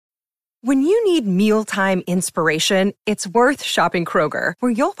When you need mealtime inspiration, it's worth shopping Kroger,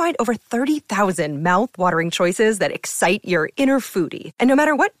 where you'll find over 30,000 mouth-watering choices that excite your inner foodie. And no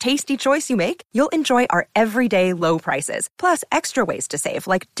matter what tasty choice you make, you'll enjoy our everyday low prices, plus extra ways to save,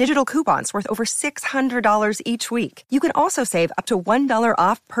 like digital coupons worth over $600 each week. You can also save up to $1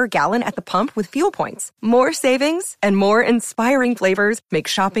 off per gallon at the pump with fuel points. More savings and more inspiring flavors make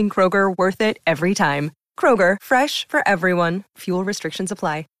shopping Kroger worth it every time. Kroger, fresh for everyone. Fuel restrictions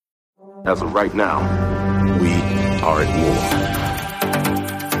apply. As of right now, we are at war.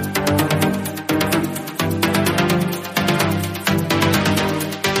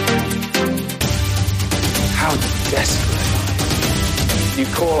 How desperate. You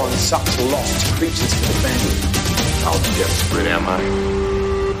call on such lost creatures to defend you. How desperate am I?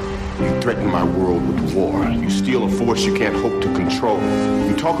 You threaten my world with war. You steal a force you can't hope to control.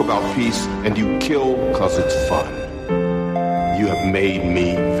 You talk about peace and you kill because it's fun. You have made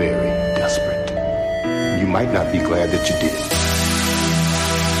me very desperate. You might not be glad that you did.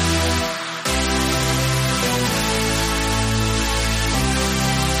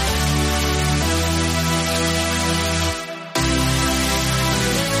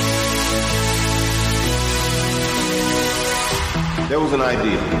 There was an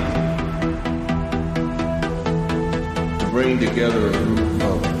idea to bring together a group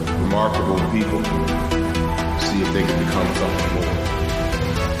of remarkable people, see if they could become something more.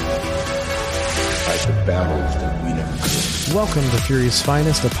 Like the battles that we never could. Welcome to Fury's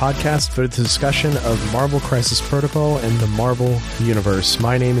Finest, a podcast for the discussion of Marvel Crisis Protocol and the Marvel Universe.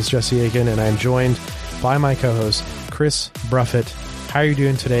 My name is Jesse Aiken, and I'm joined by my co-host, Chris Bruffett. How are you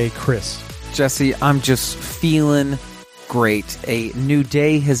doing today, Chris? Jesse, I'm just feeling great. A new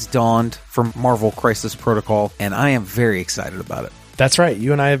day has dawned for Marvel Crisis Protocol, and I am very excited about it. That's right.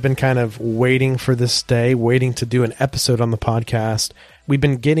 You and I have been kind of waiting for this day, waiting to do an episode on the podcast. We've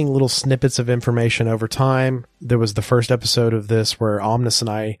been getting little snippets of information over time. There was the first episode of this where Omnis and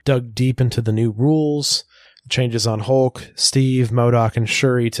I dug deep into the new rules, changes on Hulk, Steve, MODOK, and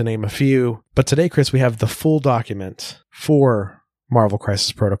Shuri, to name a few. But today, Chris, we have the full document for Marvel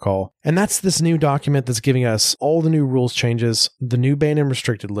Crisis Protocol. And that's this new document that's giving us all the new rules changes, the new banned and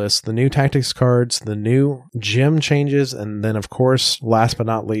restricted list, the new tactics cards, the new gym changes, and then, of course, last but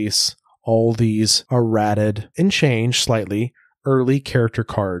not least, all these errated and changed slightly early character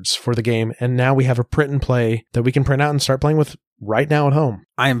cards for the game. And now we have a print and play that we can print out and start playing with right now at home.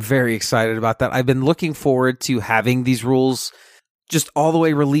 I am very excited about that. I've been looking forward to having these rules just all the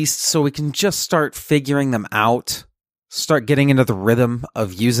way released so we can just start figuring them out, start getting into the rhythm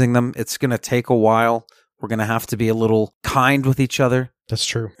of using them. It's going to take a while. We're going to have to be a little kind with each other. That's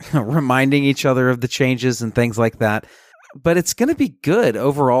true. Reminding each other of the changes and things like that. But it's going to be good.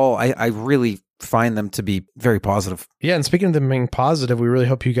 Overall, I really find them to be very positive. Yeah, and speaking of them being positive, we really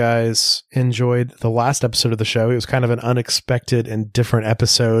hope you guys enjoyed the last episode of the show. It was kind of an unexpected and different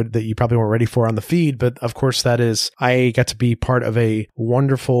episode that you probably weren't ready for on the feed, but of course that is, I got to be part of a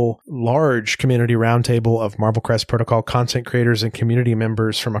wonderful, large community roundtable of Marvel Crisis Protocol content creators and community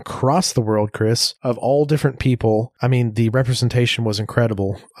members from across the world, Chris, of all different people. I mean, the representation was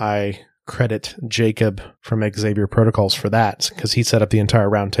incredible. I credit Jacob from Xavier Protocols for that, because he set up the entire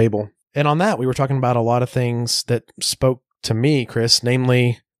roundtable. And on that, we were talking about a lot of things that spoke to me, Chris,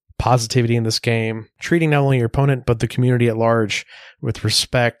 namely positivity in this game, treating not only your opponent, but the community at large with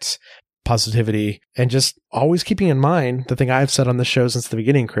respect, positivity, and just always keeping in mind the thing I've said on this show since the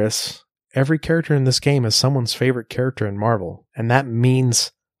beginning, Chris. Every character in this game is someone's favorite character in Marvel, and that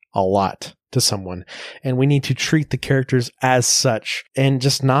means a lot to someone. And we need to treat the characters as such and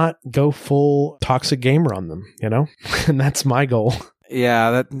just not go full toxic gamer on them, you know? And that's my goal.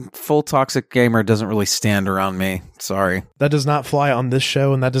 Yeah, that full toxic gamer doesn't really stand around me. Sorry. That does not fly on this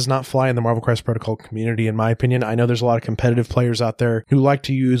show, and that does not fly in the Marvel Crisis Protocol community, in my opinion. I know there's a lot of competitive players out there who like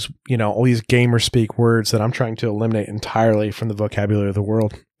to use, all these gamer speak words that I'm trying to eliminate entirely from the vocabulary of the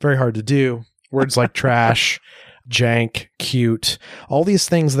world. Very hard to do. Words like trash, jank, cute, all these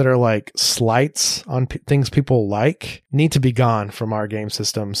things that are like slights on things people like need to be gone from our game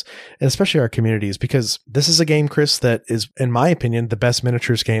systems, and especially our communities, because this is a game, Chris, that is, in my opinion, the best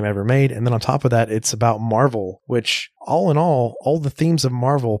miniatures game ever made. And then on top of that, it's about Marvel, which all in all the themes of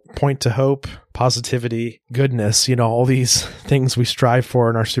Marvel point to hope, positivity, goodness, all these things we strive for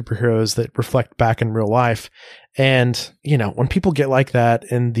in our superheroes that reflect back in real life. And, when people get like that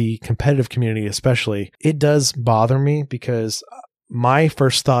in the competitive community, especially, it does bother me, because my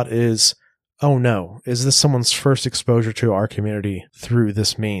first thought is, oh no, is this someone's first exposure to our community through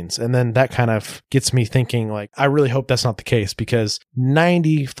this means? And then that kind of gets me thinking, like, I really hope that's not the case, because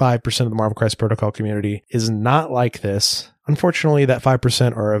 95% of the Marvel Crisis Protocol community is not like this. Unfortunately, that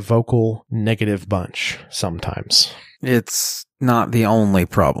 5% are a vocal negative bunch sometimes. It's not the only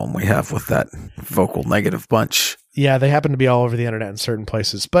problem we have with that vocal negative bunch. Yeah, they happen to be all over the internet in certain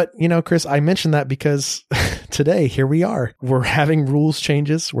places. But, you know, Chris, I mentioned that because today, here we are. We're having rules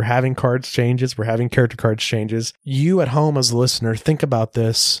changes. We're having cards changes. We're having character cards changes. You at home as a listener, think about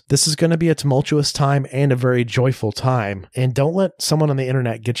this. This is going to be a tumultuous time and a very joyful time. And don't let someone on the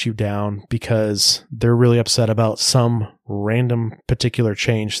internet get you down because they're really upset about some random particular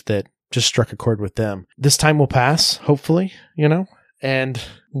change that just struck a chord with them. This time will pass, hopefully, you know, and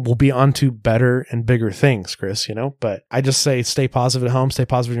we'll be on to better and bigger things, Chris, you know, but I just say stay positive at home, stay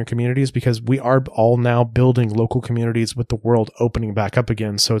positive in your communities, because we are all now building local communities with the world opening back up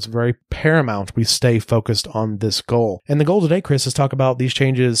again. So it's very paramount we stay focused on this goal. And the goal today, Chris, is talk about these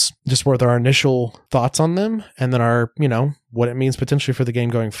changes, just with our initial thoughts on them, and then our, you know, what it means potentially for the game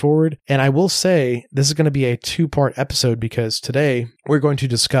going forward. And I will say this is going to be a 2-part episode, because today we're going to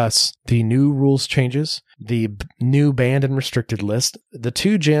discuss the new rules changes, the new banned and restricted list, the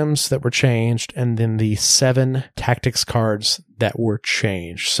 2 gems that were changed, and then the 7 tactics cards that were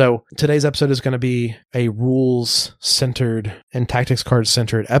changed. So today's episode is going to be a rules-centered and tactics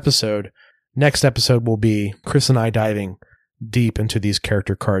card-centered episode. Next episode will be Chris and I diving deep into these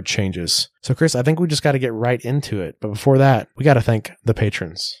character card changes. So Chris, I think we just got to get right into it. But before that, we got to thank the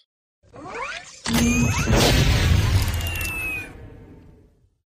patrons.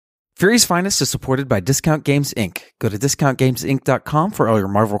 Fury's Finest is supported by Discount Games Inc. Go to discountgamesinc.com for all your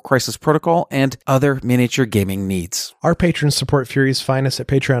Marvel Crisis Protocol and other miniature gaming needs. Our patrons support Fury's Finest at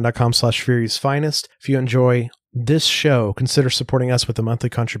patreon.com/Fury's Finest. If you enjoy this show, consider supporting us with a monthly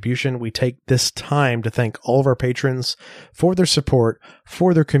contribution. We take this time to thank all of our patrons for their support,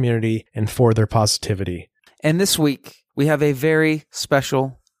 for their community, and for their positivity. And this week, we have a very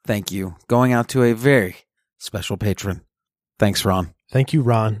special thank you going out to a very special patron. Thanks, Ron. Thank you,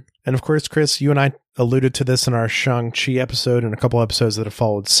 Ron. And of course, Chris, you and I alluded to this in our Shang-Chi episode and a couple episodes that have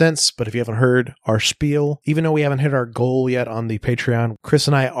followed since. But if you haven't heard our spiel, even though we haven't hit our goal yet on the Patreon, Chris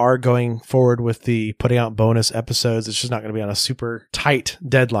and I are going forward with the putting out bonus episodes. It's just not going to be on a super tight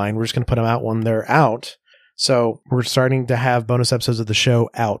deadline. We're just going to put them out when they're out. So we're starting to have bonus episodes of the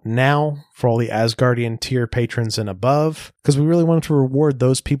show out now for all the Asgardian tier patrons and above, because we really wanted to reward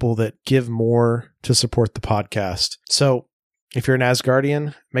those people that give more to support the podcast. So if you're an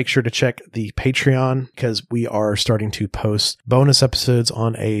Asgardian, make sure to check the Patreon, because we are starting to post bonus episodes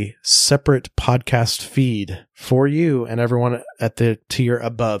on a separate podcast feed for you and everyone at the tier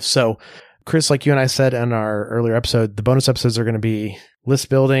above. So, Chris, like you and I said in our earlier episode, the bonus episodes are going to be list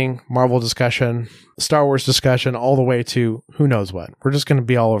building, Marvel discussion, Star Wars discussion, all the way to who knows what. We're just going to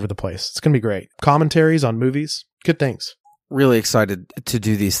be all over the place. It's going to be great. Commentaries on movies, good things. Really excited to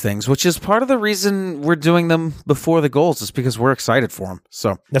do these things, which is part of the reason we're doing them before the goals, is because we're excited for them.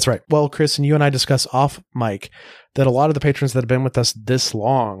 So that's right. Well, Chris, and you and I discuss off mic that a lot of the patrons that have been with us this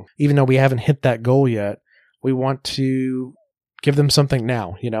long, even though we haven't hit that goal yet, we want to give them something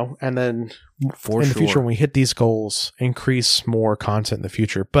now, you know, and then in the future, when we hit these goals, increase more content in the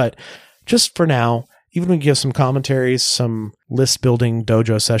future. But just for now, even when we give some commentaries, some list building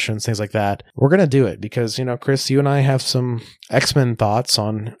dojo sessions, things like that, we're going to do it because, you know, Chris, you and I have some X-Men thoughts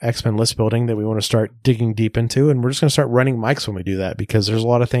on X-Men list building that we want to start digging deep into. And we're just going to start running mics when we do that, because there's a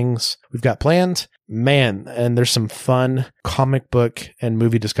lot of things we've got planned, man. And there's some fun comic book and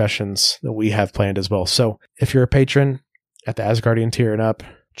movie discussions that we have planned as well. So if you're a patron at the Asgardian tier and up,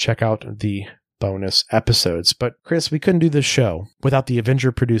 check out the bonus episodes. But Chris, we couldn't do this show without the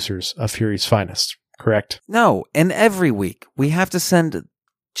Avenger producers of Fury's Finest. Correct? No, and every week we have to send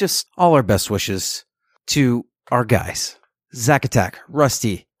just all our best wishes to our guys. Zack Attack,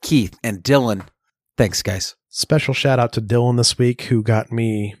 Rusty, Keith, and Dylan. Thanks, guys. Special shout out to Dylan this week, who got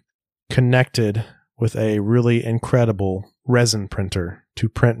me connected with a really incredible resin printer to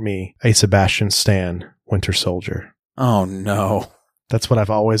print me a Sebastian Stan Winter Soldier. Oh, no. That's what I've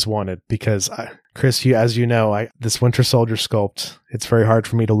always wanted, because Chris, as you know, this Winter Soldier sculpt, it's very hard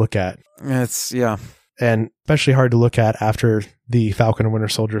for me to look at. Yeah. And especially hard to look at after the Falcon and Winter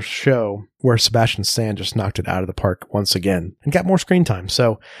Soldier show, where Sebastian Stan just knocked it out of the park once again and got more screen time.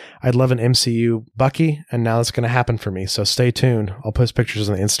 So I'd love an MCU Bucky, and now it's going to happen for me. So stay tuned. I'll post pictures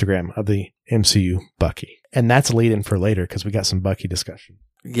on the Instagram of the MCU Bucky. And that's a lead in for later, because we got some Bucky discussion.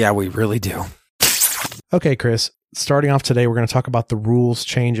 Yeah, we really do. Okay, Chris, starting off today, we're going to talk about the rules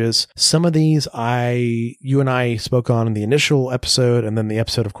changes. Some of these you and I spoke on in the initial episode, and then the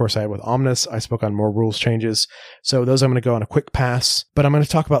episode, of course, I had with Omnis, I spoke on more rules changes. So those I'm going to go on a quick pass, but I'm going to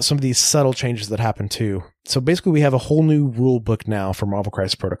talk about some of these subtle changes that happen too. So basically, we have a whole new rule book now for Marvel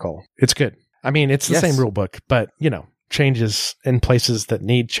Crisis Protocol. It's good. I mean, it's the same rule book, but, changes in places that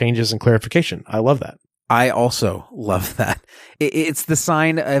need changes and clarification. I love that. I also love that. It's the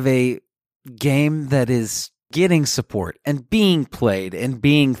sign of a game that is getting support and being played and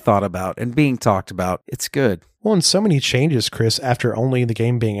being thought about and being talked about. It's good. Well, and so many changes, Chris, after only the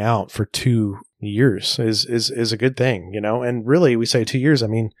game being out for 2 years is a good thing, and really we say 2 years. I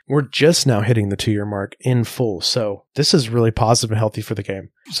mean, we're just now hitting the 2-year mark in full. So this is really positive and healthy for the game.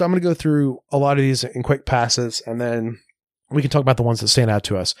 So I'm going to go through a lot of these in quick passes, and then we can talk about the ones that stand out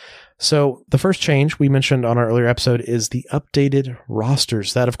to us. So the first change we mentioned on our earlier episode is the updated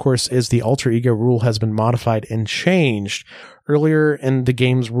rosters. That, of course, is the alter ego rule has been modified and changed. Earlier in the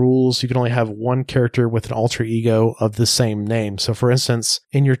game's rules, you can only have one character with an alter ego of the same name. So for instance,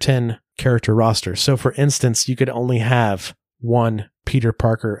 in your 10 character roster. So for instance, you could only have one Peter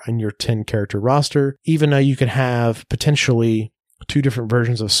Parker in your 10 character roster, even though you could have potentially 2 different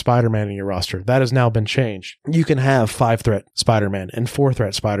versions of Spider-Man in your roster. That has now been changed. You can have 5-threat Spider-Man and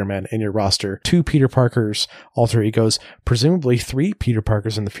 4-threat Spider-Man in your roster, 2 Peter Parkers alter egos, presumably 3 Peter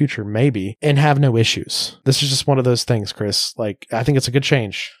Parkers in the future, maybe, and have no issues. This is just one of those things, Chris. I think it's a good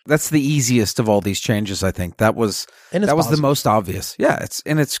change. That's the easiest of all these changes, I think. That was the most obvious. Yeah,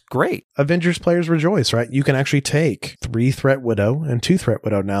 it's great. Avengers players rejoice, right? You can actually take 3-threat Widow and 2-threat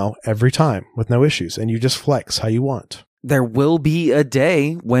Widow now every time with no issues, and you just flex how you want. There will be a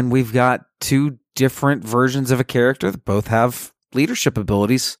day when we've got 2 different versions of a character that both have leadership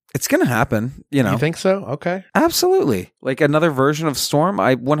abilities. It's going to happen, You think so? Okay. Absolutely. Like another version of Storm,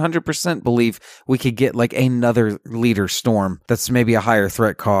 I 100% believe we could get like another leader Storm that's maybe a higher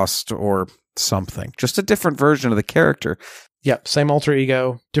threat cost or something. Just a different version of the character. Yep, same alter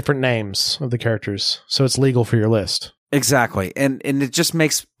ego, different names of the characters. So it's legal for your list. Exactly. And it just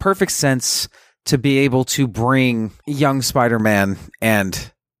makes perfect sense to be able to bring young Spider-Man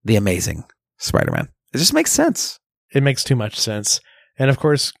and the amazing Spider-Man. It just makes sense. It makes too much sense. And of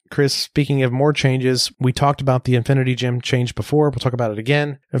course, Chris, speaking of more changes, we talked about the Infinity Gem change before. We'll talk about it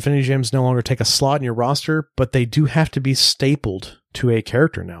again. Infinity Gems no longer take a slot in your roster, but they do have to be stapled to a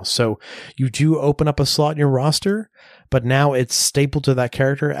character now. So you do open up a slot in your roster, but now it's stapled to that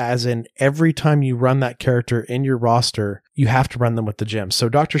character, as in every time you run that character in your roster, you have to run them with the gem. So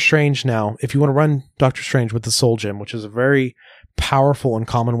Doctor Strange now, if you want to run Doctor Strange with the Soul Gem, which is a very powerful and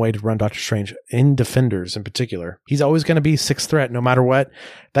common way to run Doctor Strange in Defenders in particular, he's always going to be 6th threat no matter what.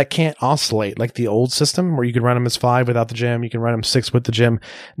 That can't oscillate like the old system where you could run him as 5 without the gem, you can run him 6 with the gem.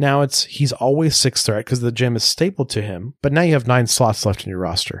 Now he's always 6th threat because the gem is stapled to him, but now you have 9 slots left in your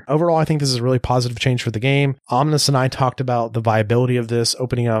roster. Overall, I think this is a really positive change for the game. Omnis and I talked about the viability of this,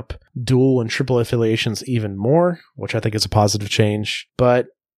 opening up dual and triple affiliations even more, which I think is a positive change, but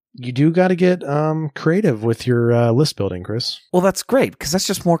you do got to get creative with your list building, Chris. Well, that's great because that's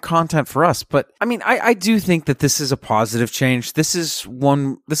just more content for us. But I mean, I do think that this is a positive change. This is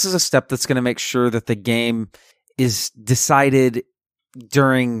a step that's going to make sure that the game is decided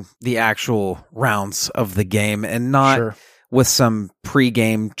during the actual rounds of the game and not with some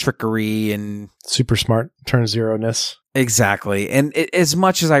pre-game trickery and super smart turn zero-ness. Exactly. And as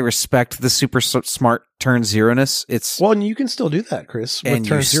much as I respect the super smart turn zero-ness, and you can still do that, Chris. And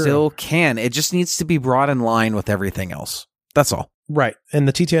you still can. It just needs to be brought in line with everything else. That's all. Right. And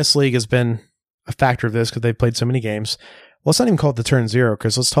the TTS League has been a factor of this because they've played so many games. Well, let's not even call it the turn zero,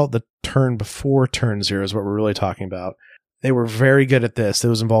 Chris. Let's call it the turn before turn zero is what we're really talking about. They were very good at this. It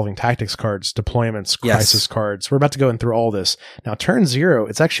was involving tactics cards, deployments, crisis cards. We're about to go through all this. Now, turn zero,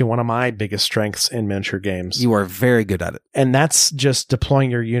 it's actually one of my biggest strengths in miniature games. You are very good at it. And that's just deploying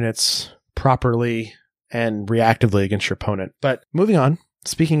your units properly and reactively against your opponent. But moving on,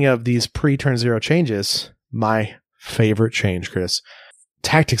 speaking of these pre-turn zero changes, my favorite change, Chris.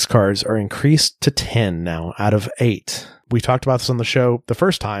 Tactics cards are increased to 10 now out of 8. We talked about this on the show the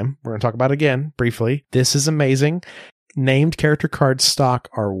first time. We're going to talk about it again briefly. This is amazing. Named character card stock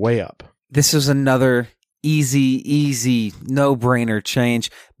are way up. This is another easy, no-brainer change.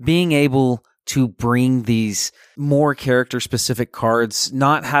 Being able to bring these more character-specific cards,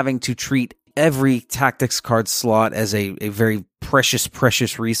 not having to treat every tactics card slot as a very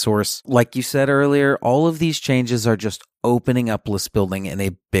precious resource. Like you said earlier, all of these changes are just opening up list building in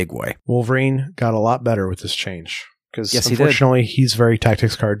a big way. Wolverine got a lot better with this change because unfortunately he's very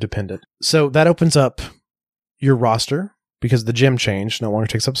tactics card dependent. So that opens up your roster because the gym changed, no longer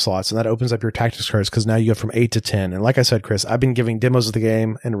takes up slots, and that opens up your tactics cards because now you go from 8 to 10. And like I said, Chris, I've been giving demos of the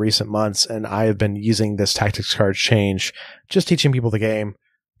game in recent months, and I have been using this tactics card change, just teaching people the game.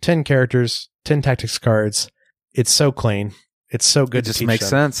 10 characters, 10 tactics cards. It's so clean. It's so good. It just makes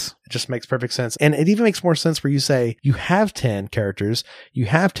sense. It just makes perfect sense. And it even makes more sense where you say you have 10 characters, you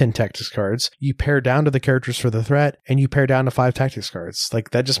have 10 tactics cards, you pare down to the characters for the threat, and you pare down to 5 tactics cards.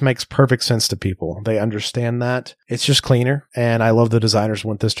 Like, that just makes perfect sense to people. They understand that. It's just cleaner, and I love the designers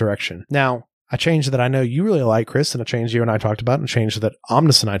went this direction. Now, a change that I know you really like, Chris, and a change you and I talked about, and a change that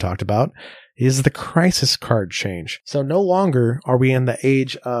Omnis and I talked about, is the crisis card change. So no longer are we in the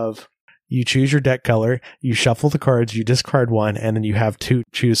age of you choose your deck color, you shuffle the cards, you discard one, and then you have 2 to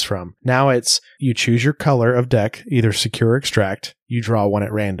choose from. Now it's you choose your color of deck, either secure or extract, you draw one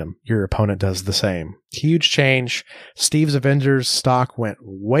at random. Your opponent does the same. Huge change. Steve's Avengers stock went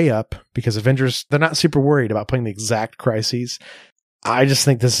way up because Avengers, they're not super worried about playing the exact crises. I just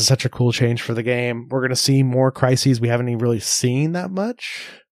think this is such a cool change for the game. We're going to see more crises we haven't even really seen that much.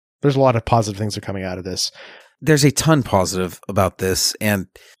 There's a lot of positive things that are coming out of this. There's a ton positive about this, and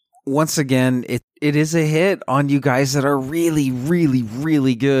once again, it is a hit on you guys that are really, really,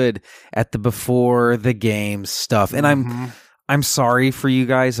 really good at the before the game stuff. And I'm sorry for you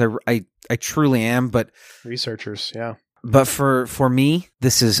guys. I truly am, but researchers, yeah. But for me,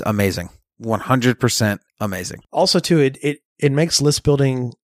 this is amazing. 100% amazing. Also, too, it makes list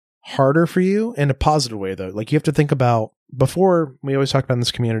building harder for you in a positive way, though. Like, you have to think about, before, we always talk about in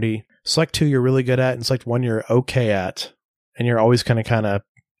this community, select 2 you're really good at and select 1 you're okay at. And you're always going to kind of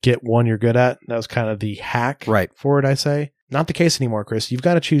get 1 you're good at. That was kind of the hack for it, I say. Not the case anymore, Chris. You've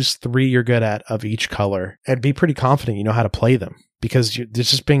got to choose 3 you're good at of each color and be pretty confident you know how to play them because it's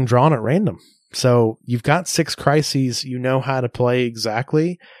just being drawn at random. So you've got 6 crises you know how to play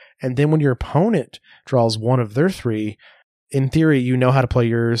exactly. And then when your opponent draws one of their 3, in theory, you know how to play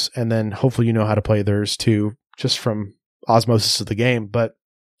yours. And then hopefully you know how to play theirs too, just from osmosis of the game. But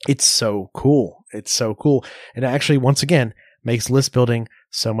it's so cool. It's so cool. And actually, once again, makes list building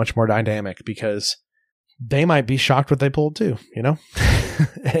so much more dynamic because they might be shocked what they pulled too, you know,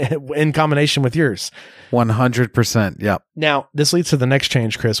 in combination with yours. 100%. Yep. Now, this leads to the next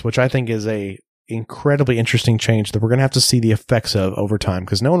change, Chris, which I think is a incredibly interesting change that we're going to have to see the effects of over time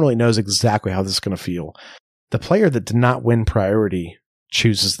because no one really knows exactly how this is going to feel. The player that did not win priority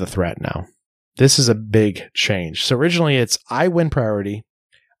chooses the threat now. This is a big change. So originally it's I win priority,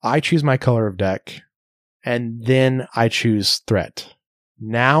 I choose my color of deck, and then I choose threat.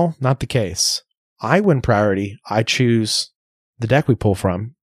 Now, not the case. I win priority. I choose the deck we pull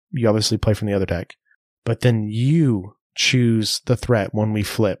from. You obviously play from the other deck. But then you choose the threat when we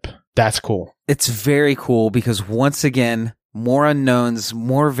flip. That's cool. It's very cool because once again, more unknowns,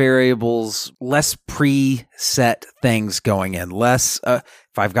 more variables, less preset things going in. Less, if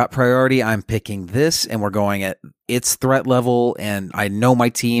I've got priority, I'm picking this and we're going at its threat level and I know my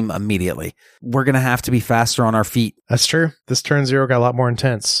team immediately. We're going to have to be faster on our feet. That's true. This turn 0 got a lot more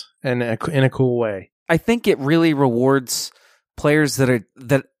intense and in a cool way. I think it really rewards players that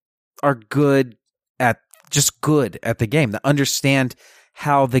are good at the game, that understand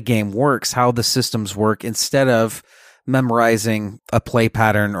how the game works, how the systems work, instead of memorizing a play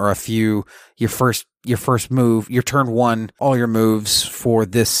pattern or your first move, your turn 1, all your moves for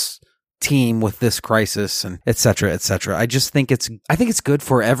this team with this crisis and et cetera, et cetera. I think it's good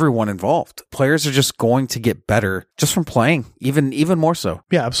for everyone involved. Players are just going to get better just from playing, even more so.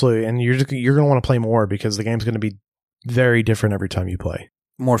 Yeah, absolutely. And you're going to want to play more because the game's going to be very different every time you play.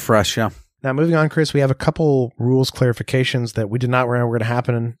 More fresh, yeah. Now, moving on, Chris, we have a couple rules clarifications that we did not remember were going to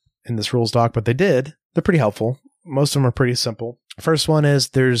happen in this rules doc, but they did. They're pretty helpful. Most of them are pretty simple. First one is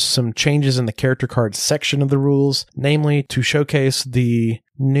there's some changes in the character cards section of the rules, namely to showcase the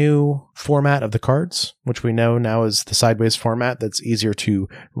new format of the cards, which we know now is the sideways format that's easier to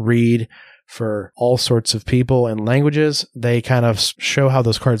read for all sorts of people and languages. They kind of show how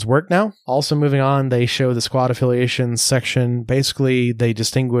those cards work now. Also moving on, they show the squad affiliations section. Basically, they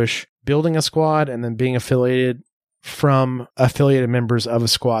distinguish building a squad and then being affiliated from affiliated members of a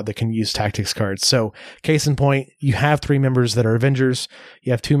squad that can use tactics cards. So case in point, you have 3 members that are Avengers.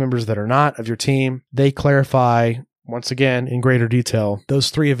 You have 2 members that are not of your team. They clarify, once again, in greater detail,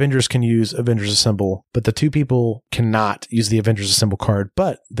 those 3 Avengers can use Avengers Assemble, but the 2 people cannot use the Avengers Assemble card,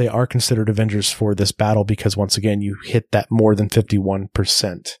 but they are considered Avengers for this battle because, once again, you hit that more than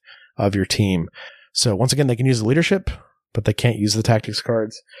 51% of your team. So once again, they can use the leadership, but they can't use the tactics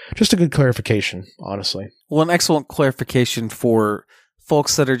cards. Just a good clarification, honestly. Well, an excellent clarification for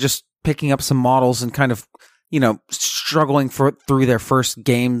folks that are just picking up some models and kind of, struggling through their first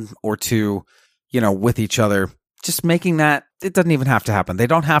game or two, with each other. just making that, it doesn't even have to happen. They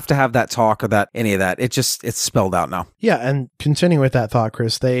don't have to have that talk or that any of that. It's spelled out now. Yeah, and continuing with that thought,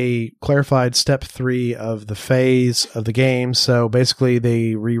 Chris, they clarified step 3 of the phase of the game. So basically,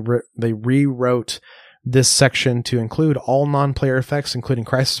 they rewrote this section to include all non-player effects, including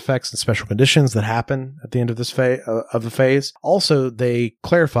crisis effects and special conditions that happen at the end of this of the phase. Also, they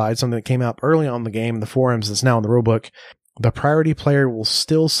clarified something that came out early on in the game in the forums that's now in the rulebook. The priority player will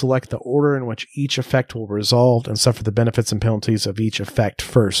still select the order in which each effect will resolve and suffer the benefits and penalties of each effect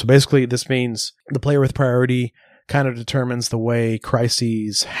first. So basically, this means the player with priority kind of determines the way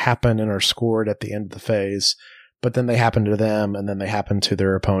crises happen and are scored at the end of the phase. But then they happen to them, and then they happen to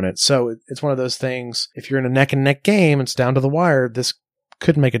their opponent. So it's one of those things, if you're in a neck-and-neck game, it's down to the wire, this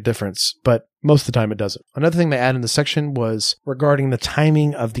could make a difference, but most of the time it doesn't. Another thing they added in the section was regarding the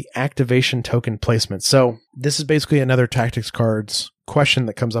timing of the activation token placement. So this is basically another tactics cards question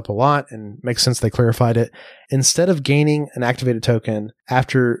that comes up a lot and makes sense they clarified it. Instead of gaining an activated token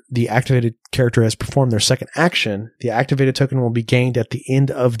after the activated character has performed their second action, the activated token will be gained at the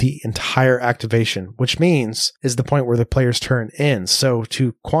end of the entire activation, which means is the point where the player's turn ends. So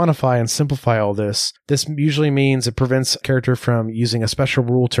to quantify and simplify all this usually means it prevents a character from using a special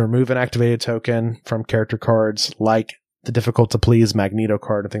rule to remove an activated token from character cards like the difficult to please Magneto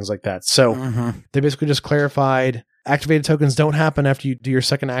card and things like that. So they basically just clarified activated tokens don't happen after you do your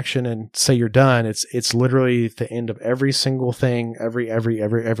second action and say you're done. It's literally the end of every single thing,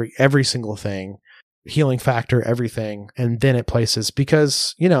 every single thing, healing factor, everything, and then it places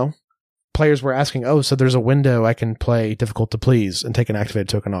because, players were asking, so there's a window I can play difficult to please and take an activated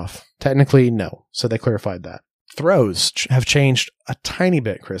token off. Technically, no. So they clarified that. Throws have changed a tiny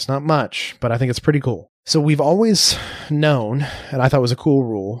bit, Chris. Not much, but I think it's pretty cool. So we've always known, and I thought was a cool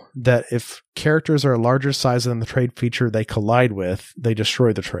rule, that if characters are a larger size than the trade feature they collide with, they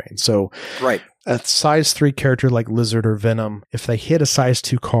destroy the terrain. So right. A size 3 character like Lizard or Venom, if they hit a size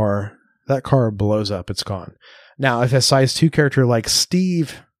 2 car, that car blows up. It's gone. Now, if a size 2 character like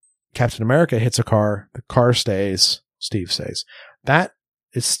Steve, Captain America, hits a car, the car stays, Steve stays. That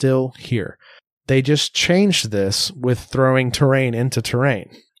is still here. They just changed this with throwing terrain into terrain.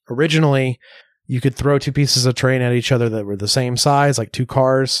 Originally, you could throw 2 pieces of terrain at each other that were the same size, like 2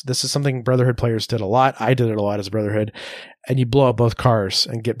 cars. This is something Brotherhood players did a lot. I did it a lot as Brotherhood. And you blow up both cars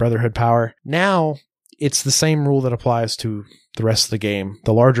and get Brotherhood power. Now, it's the same rule that applies to the rest of the game.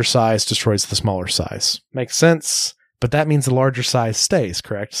 The larger size destroys the smaller size. Makes sense, but that means the larger size stays,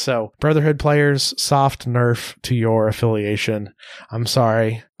 correct? So, Brotherhood players, soft nerf to your affiliation. I'm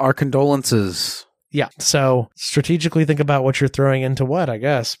sorry. Our condolences. Yeah, so strategically think about what you're throwing into what, I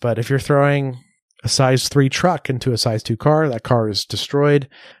guess. But if you're throwing a size 3 truck into a size 2 car, that car is destroyed,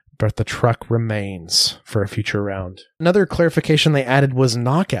 but the truck remains for a future round. Another clarification they added was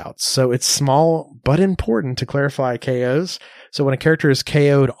knockouts. So it's small but important to clarify KOs. So when a character is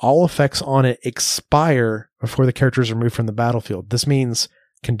KO'd, all effects on it expire before the character is removed from the battlefield. This means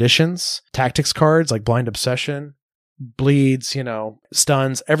conditions, tactics cards like Blind Obsession, bleeds,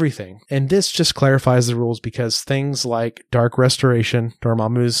 stuns, everything. And this just clarifies the rules because things like Dark Restoration,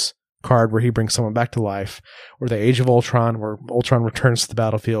 Dormammu's card where he brings someone back to life, or the Age of Ultron where Ultron returns to the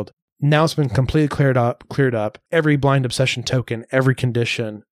battlefield. Now it's been completely cleared up. Every Blind Obsession token, every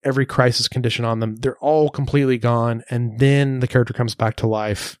condition, every crisis condition on them, they're all completely gone, and then the character comes back to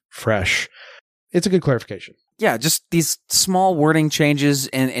life fresh. It's a good clarification. Yeah, just these small wording changes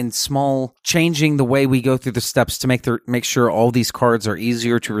and small changing the way we go through the steps to make sure all these cards are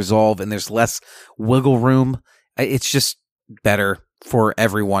easier to resolve and there's less wiggle room. It's just better for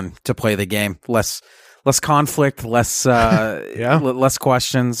everyone to play the game. Less conflict, less less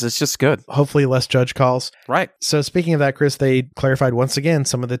questions. It's just good. Hopefully less judge calls. Right. So speaking of that, Chris, they clarified once again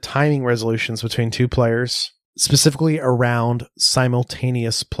some of the timing resolutions between 2 players, specifically around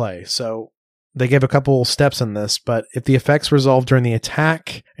simultaneous play. So they gave a couple steps in this, but if the effects resolve during the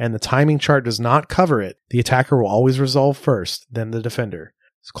attack and the timing chart does not cover it, the attacker will always resolve first, then the defender.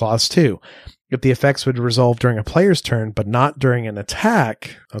 It's clause 2. If the effects would resolve during a player's turn, but not during an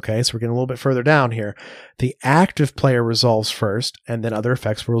attack, okay, so we're getting a little bit further down here, the active player resolves first, and then other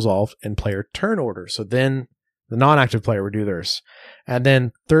effects will resolve in player turn order. So then the non-active player would do theirs. And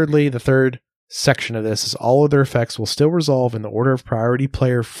then thirdly, the third section of this is all other effects will still resolve in the order of priority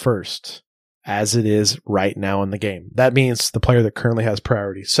player first, as it is right now in the game. That means the player that currently has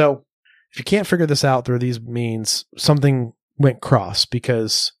priority. So if you can't figure this out, these means something went cross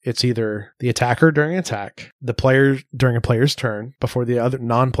because it's either the attacker during an attack, the player during a player's turn before the other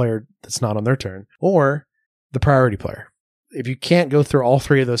non-player that's not on their turn, or the priority player. If you can't go through all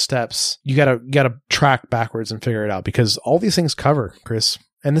 3 of those steps, you gotta track backwards and figure it out because all these things cover, Chris,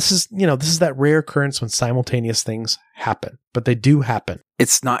 And this is that rare occurrence when simultaneous things happen, but they do happen.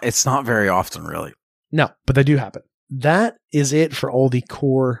 It's not very often, really. No, but they do happen. That is it for all the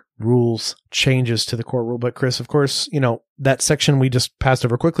core rules changes to the core rulebook, Chris. Of course, that section we just passed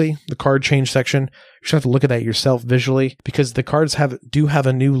over quickly, the card change section, you should have to look at that yourself visually because the cards do have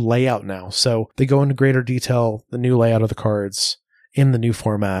a new layout now. So they go into greater detail, the new layout of the cards in the new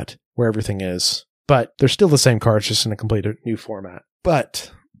format where everything is. But they're still the same cards, just in a complete new format.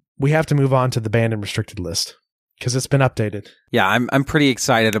 But we have to move on to the banned and restricted list because it's been updated. Yeah, I'm pretty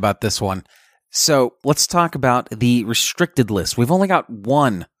excited about this one. So let's talk about the restricted list. We've only got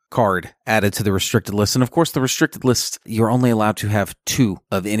one card added to the restricted list. And of course, the restricted list, you're only allowed to have 2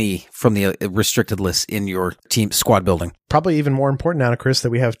 of any from the restricted list in your team squad building. Probably even more important now, Chris, that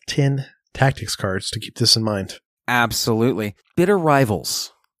we have 10 tactics cards to keep this in mind. Absolutely. Bitter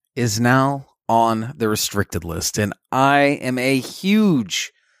Rivals is now on the restricted list. And I am a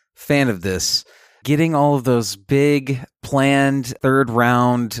huge fan of this. Getting all of those big planned third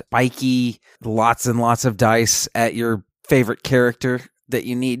round, spiky, lots and lots of dice at your favorite character that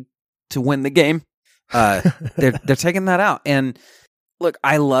you need to win the game. They're taking that out. And look,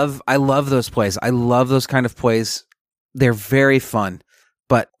 I love those plays. I love those kind of plays. They're very fun.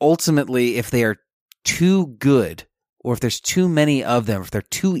 But ultimately, if they are too good, or if there's too many of them, if they're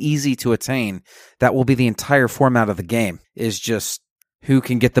too easy to attain, that will be the entire format of the game, is just who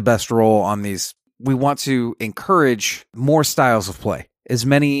can get the best roll on these. We want to encourage more styles of play. As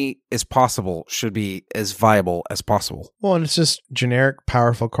many as possible should be as viable as possible. Well, and it's just generic,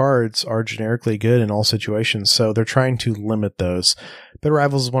 powerful cards are generically good in all situations, so they're trying to limit those. Bitter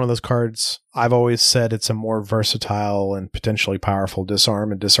Rivals is one of those cards. I've always said it's a more versatile and potentially powerful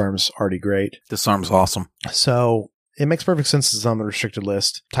disarm, and disarm's already great. Disarm's awesome. So it makes perfect sense it's on the restricted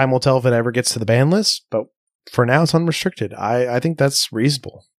list. Time will tell if it ever gets to the ban list, but for now it's unrestricted. I think that's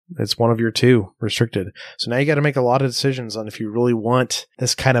reasonable. It's one of your 2 restricted. So now you got to make a lot of decisions on if you really want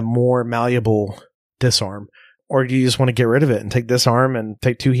this kind of more malleable disarm, or do you just want to get rid of it and take disarm and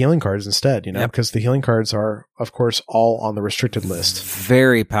take 2 healing cards instead, because the healing cards are, of course, all on the restricted list.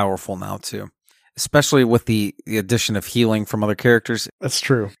 Very powerful now, too. Especially with the addition of healing from other characters. That's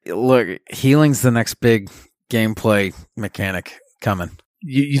true. Look, healing's the next big gameplay mechanic coming.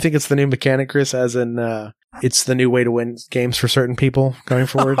 You think it's the new mechanic, Chris, as in it's the new way to win games for certain people going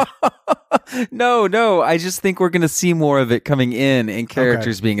forward? No. I just think we're going to see more of it coming in and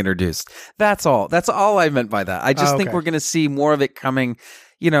characters being introduced. That's all. That's all I meant by that. I just think we're going to see more of it coming.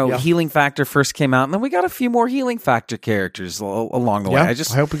 Healing Factor first came out, and then we got a few more Healing Factor characters along the way. I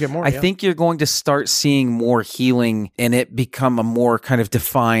hope we get more. I think you're going to start seeing more healing and it become a more kind of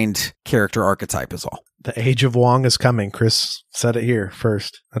defined character archetype is all. The Age of Wong is coming. Chris said it here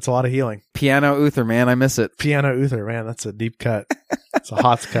first. That's a lot of healing. Piano Uther, man. I miss it. Piano Uther, man. That's a deep cut. It's a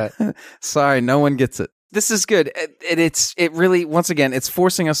hot cut. Sorry, no one gets it. This is good. It really, once again, it's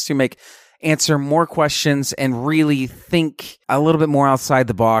forcing us to answer more questions and really think a little bit more outside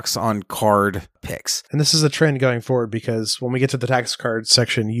the box on card picks. And this is a trend going forward because when we get to the tax card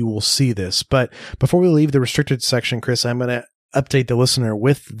section, you will see this. But before we leave the restricted section, Chris, I'm going to update the listener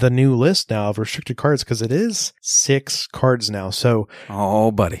with the new list now of restricted cards because it is 6 cards now. So,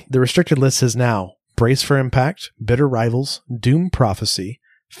 oh, buddy, the restricted list is now Brace for Impact, Bitter Rivals, Doom Prophecy,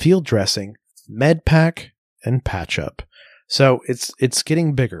 Field Dressing, Med Pack, and Patch Up. So it's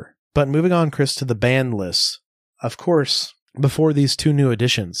getting bigger. But moving on, Chris, to the ban list. Of course, before these 2 new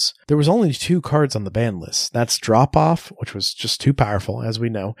additions, there was only 2 cards on the ban list. That's Drop Off, which was just too powerful, as we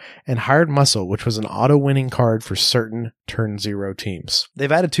know, and Hired Muscle, which was an auto-winning card for certain Turn 0 teams.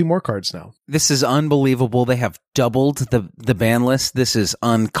 They've added 2 more cards now. This is unbelievable. They have doubled the ban list. This is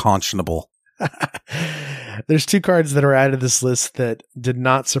unconscionable. There's 2 cards that are added to this list that did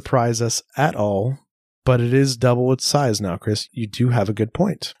not surprise us at all. But it is double its size now, Chris. You do have a good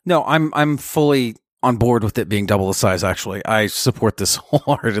point. No, I'm fully on board with it being double the size, actually. I support this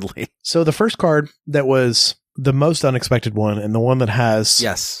wholeheartedly. So the first card that was the most unexpected one, and the one that has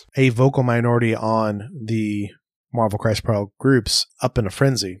a vocal minority on the Marvel Crisis Protocol groups up in a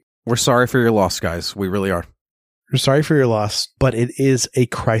frenzy. We're sorry for your loss, guys. We really are. We're sorry for your loss, but it is a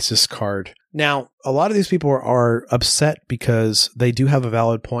crisis card. Now, a lot of these people are upset because they do have a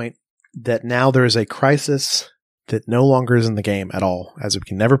valid point that now there is a crisis that no longer is in the game at all, as we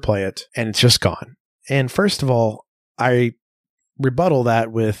can never play it, and it's just gone. And first of all, I rebuttal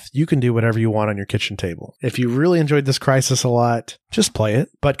that with, you can do whatever you want on your kitchen table. If you really enjoyed this crisis a lot, just play it.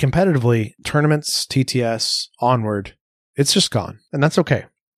 But competitively, tournaments, TTS, onward, it's just gone. And that's okay.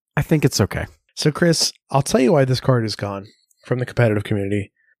 I think it's okay. So Chris, I'll tell you why this card is gone from the competitive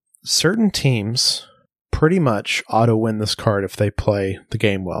community. Certain teams pretty much auto win this card if they play the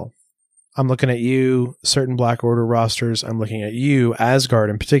game well. I'm looking at you, certain Black Order rosters. I'm looking at you, Asgard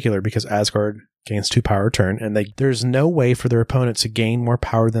in particular, because Asgard gains 2 power a turn, and there's no way for their opponent to gain more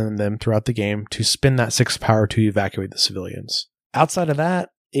power than them throughout the game to spend that 6 power to evacuate the civilians. Outside of that,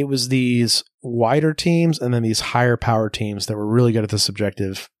 it was these wider teams and then these higher power teams that were really good at this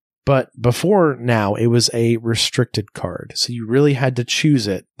objective. But before now, it was a restricted card. So you really had to choose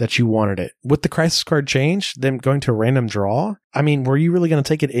it that you wanted it. With the crisis card change, them going to a random draw, I mean, were you really going to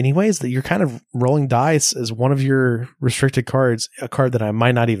take it anyways? That you're kind of rolling dice as one of your restricted cards, a card that I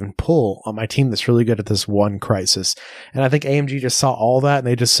might not even pull on my team that's really good at this one crisis. And I think AMG just saw all that and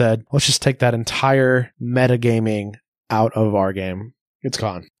they just said, let's just take that entire metagaming out of our game. It's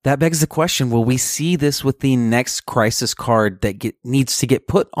gone. That begs the question, will we see this with the next crisis card that needs to get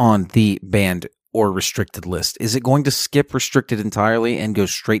put on the banned or restricted list? Is it going to skip restricted entirely and go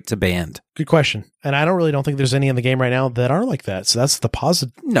straight to banned? Good question. And I don't think there's any in the game right now that are like that. So that's the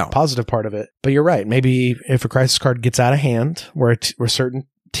positive part of it. But you're right. Maybe if a crisis card gets out of hand, where certain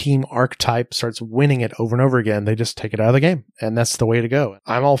team archetype starts winning it over and over again, they just take it out of the game. And that's the way to go.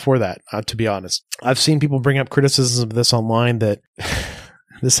 I'm all for that, to be honest. I've seen people bring up criticisms of this online that...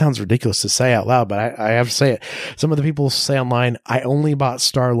 This sounds ridiculous to say out loud, but I have to say it. Some of the people say online, I only bought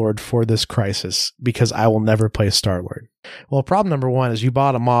Star-Lord for this crisis because I will never play Star-Lord. Well, problem number one is you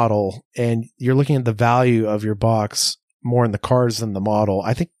bought a model and you're looking at the value of your box more in the cards than the model.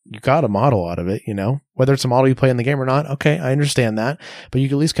 I think you got a model out of it, you know, whether it's a model you play in the game or not. Okay, I understand that, but you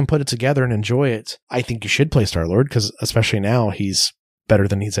at least can put it together and enjoy it. I think you should play Star-Lord because especially now he's better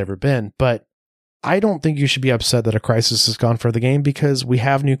than he's ever been, but I don't think you should be upset that a crisis has gone for the game because we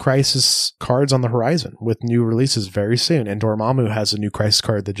have new crisis cards on the horizon with new releases very soon. And Dormammu has a new crisis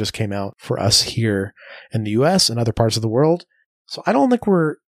card that just came out for us here in the US and other parts of the world. So I don't think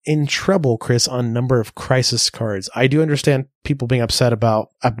we're in trouble, Chris, on number of crisis cards. I do understand people being upset about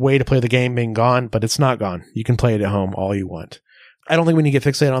a way to play the game being gone, but it's not gone. You can play it at home all you want. I don't think we need to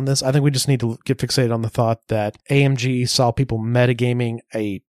get fixated on this. I think we just need to get fixated on the thought that AMG saw people metagaming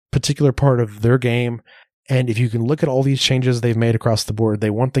a particular part of their game. And if you can look at all these changes they've made across the board, they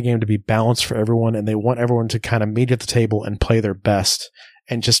want the game to be balanced for everyone and they want everyone to kind of meet at the table and play their best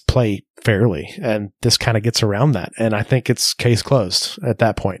and just play fairly. And this kind of gets around that. And I think it's case closed at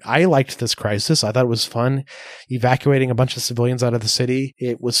that point. I liked this crisis. I thought it was fun evacuating a bunch of civilians out of the city.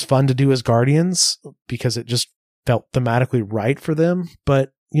 It was fun to do as Guardians because it just felt thematically right for them.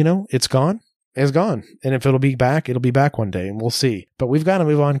 But, you know, it's gone. Is gone. And if it'll be back one day and we'll see. But we've got to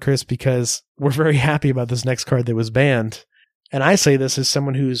move on, Chris, because we're very happy about this next card that was banned. And I say this as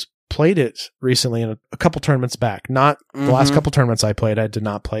someone who's played it recently in a couple tournaments back. Not the last couple tournaments I played, I did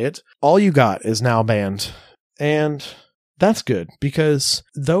not play it. All You Got is now banned. And that's good because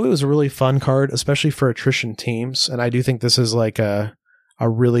though it was a really fun card, especially for attrition teams, and I do think this is like a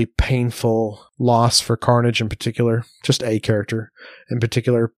really painful loss for Carnage in particular, just a character in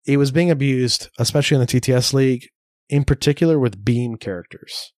particular. It was being abused, especially in the TTS League, in particular with beam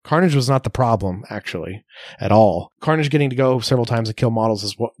characters. Carnage was not the problem, actually, at all. Carnage getting to go several times and kill models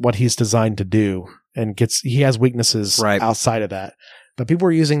is what he's designed to do, and he has weaknesses outside of that. But people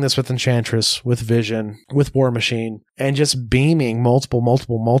were using this with Enchantress, with Vision, with War Machine, and just beaming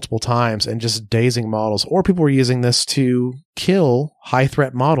multiple times and just dazing models. Or people were using this to kill high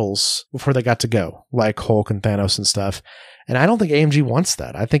threat models before they got to go, like Hulk and Thanos and stuff. And I don't think AMG wants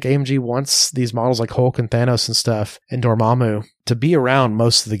that. I think AMG wants these models like Hulk and Thanos and stuff and Dormammu to be around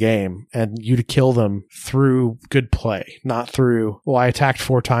most of the game and you to kill them through good play, not through, well, I attacked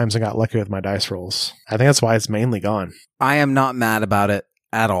 4 times and got lucky with my dice rolls. I think that's why it's mainly gone. I am not mad about it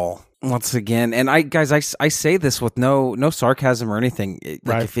at all. Once again, and I say this with no sarcasm or anything.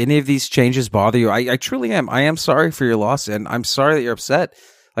 Like if any of these changes bother you, I truly am. I am sorry for your loss and I'm sorry that you're upset.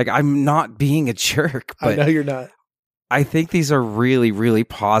 Like I'm not being a jerk. But I know you're not. I think these are really, really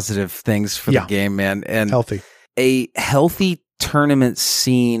positive things for the game, man. And a healthy tournament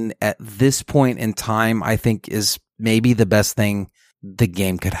scene at this point in time, I think is maybe the best thing the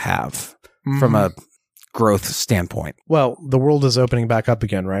game could have from a growth standpoint. Well, the world is opening back up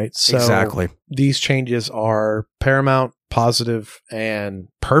again, right? So exactly. These changes are paramount, positive, and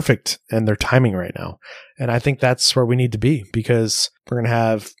perfect in their timing right now. And I think that's where we need to be because we're going to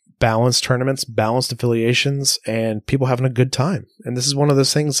have balanced tournaments, balanced affiliations, and people having a good time. And this is one of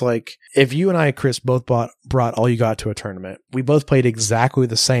those things like, if you and I, Chris, both brought All You Got to a tournament, we both played exactly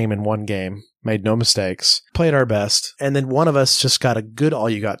the same in one game, made no mistakes, played our best, and then one of us just got a good All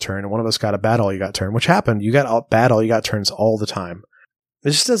You Got turn, and one of us got a bad All You Got turn, which happened. You got bad All You Got turns all the time.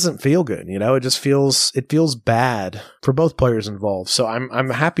 It just doesn't feel good, you know? It feels bad for both players involved. So I'm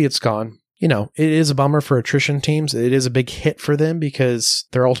happy it's gone. you know, it is a bummer for attrition teams. It is a big hit for them because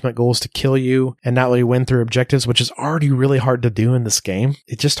their ultimate goal is to kill you and not let you win through objectives, which is already really hard to do in this game.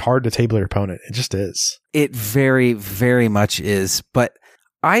 It's just hard to table your opponent. It just is. It very, very much is. But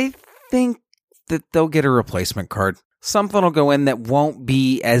I think that they'll get a replacement card. Something will go in that won't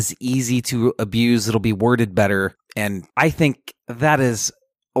be as easy to abuse. It'll be worded better. And I think that is,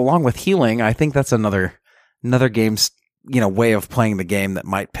 along with healing, I think that's another game's, way of playing the game that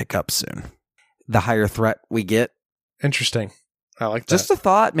might pick up soon. The higher threat we get. Interesting. I like that. Just a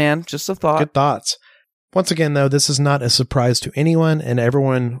thought, man. Just a thought. Good thoughts. Once again, though, this is not a surprise to anyone, and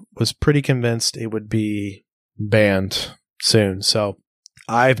everyone was pretty convinced it would be banned soon. So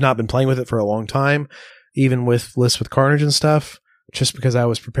I've not been playing with it for a long time, even with Lists with Carnage and stuff, just because I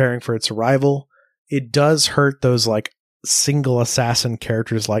was preparing for its arrival. It does hurt those like single assassin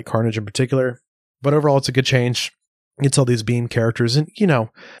characters like Carnage in particular, but overall it's a good change. It's all these beam characters, and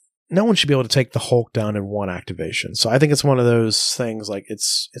no one should be able to take the Hulk down in one activation. So I think it's one of those things like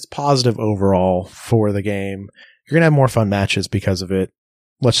it's positive overall for the game. You're going to have more fun matches because of it.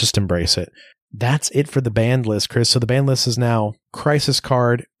 Let's just embrace it. That's it for the banned list, Chris. So the banned list is now Crisis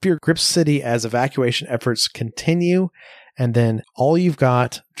card, Fear Grip City as evacuation efforts continue, and then all you've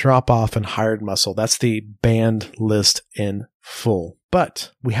got, Drop Off and Hired Muscle. That's the banned list in full.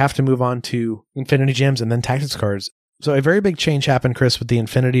 But we have to move on to Infinity Gems and then Tactics cards. So a very big change happened, Chris, with the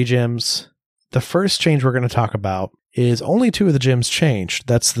Infinity Gems. The first change we're going to talk about is only 2 of the gems changed.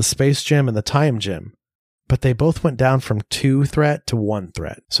 That's the Space Gem and the Time Gem. But they both went down from 2 threat to 1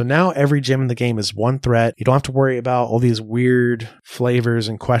 threat. So now every gem in the game is 1 threat. You don't have to worry about all these weird flavors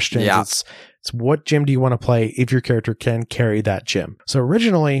and questions. Yeah. It's what gem do you want to play if your character can carry that gem. So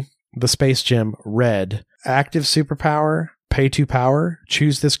originally, the Space Gem read, active superpower, pay 2 power,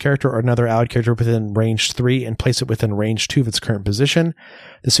 choose this character or another allied character within range 3 and place it within range 2 of its current position.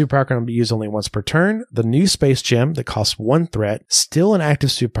 The superpower can be used only once per turn. The new Space Gem that costs 1 threat, still an active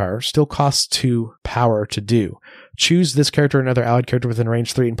superpower, still costs 2 power to do. Choose this character or another allied character within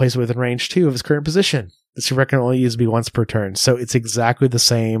range 3 and place it within range 2 of its current position. The superpower can only use to be once per turn. So it's exactly the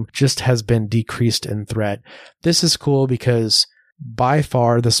same, just has been decreased in threat. This is cool because by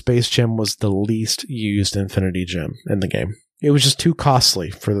far, the Space Gem was the least used Infinity Gem in the game. It was just too costly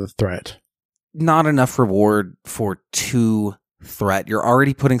for the threat. Not enough reward for 2 threat. You're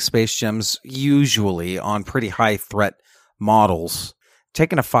already putting Space Gems usually on pretty high threat models.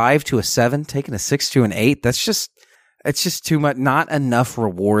 Taking a 5 to a 7, taking a 6 to an 8, it's just too much. Not enough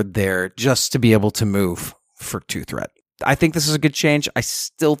reward there just to be able to move for 2 threat. I think this is a good change. I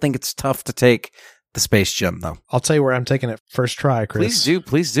still think it's tough to take the Space Gem, though. I'll tell you where I'm taking it first try, Chris.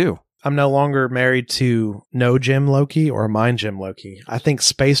 Please do. I'm no longer married to no Gem Loki or Mind Gem Loki. I think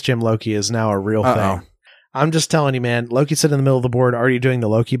Space Gem Loki is now a real thing. I'm just telling you, man. Loki's sitting in the middle of the board already doing the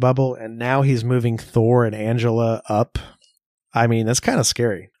Loki bubble, and now he's moving Thor and Angela up. I mean, that's kind of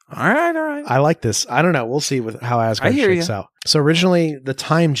scary. All right. I like this. I don't know. We'll see with how Asgard shakes out. So originally, the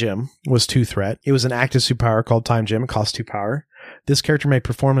Time Gem was 2 threat. It was an active superpower called Time Gem. It costs 2 power. This character may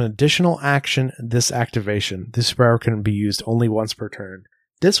perform an additional action this activation. This superpower can be used only once per turn.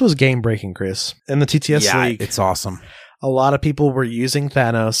 This was game-breaking, Chris. In the TTS League, it's awesome. A lot of people were using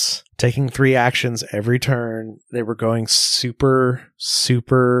Thanos, taking 3 actions every turn. They were going super,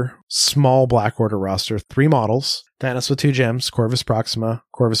 super small Black Order roster. 3 models. Thanos with 2 gems, Corvus Proxima,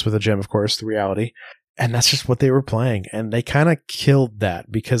 Corvus with a gem, of course, the reality. And that's just what they were playing. And they kind of killed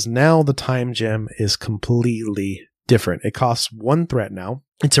that because now the Time Gem is completely different. It costs 1 threat now.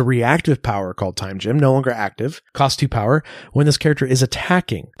 It's a reactive power called Time Gem, no longer active. Costs 2 power when this character is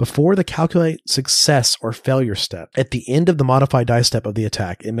attacking. Before the calculate success or failure step, at the end of the modified die step of the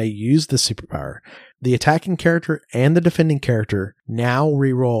attack, it may use the superpower. The attacking character and the defending character now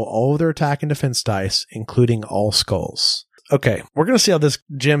reroll all of their attack and defense dice, including all skulls. Okay, we're going to see how this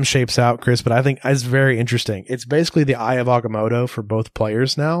gem shapes out, Chris, but I think it's very interesting. It's basically the Eye of Agamotto for both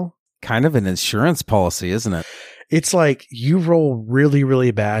players now. Kind of an insurance policy, isn't it? It's like you roll really,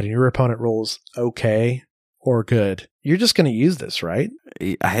 really bad and your opponent rolls okay or good. You're just going to use this, right?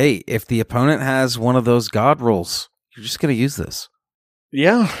 Hey, if the opponent has one of those god rolls, you're just going to use this.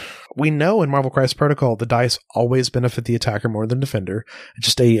 Yeah. We know in Marvel Crisis Protocol, the dice always benefit the attacker more than defender. It's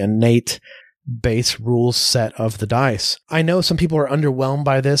just a innate base rules set of the dice. I know some people are underwhelmed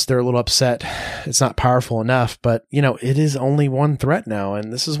by this. They're a little upset. It's not powerful enough, but it is only 1 threat now.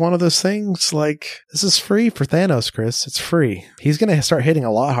 And this is one of those things like, this is free for Thanos, Chris. It's free. He's going to start hitting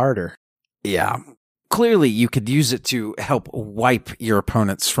a lot harder. Yeah. Clearly you could use it to help wipe your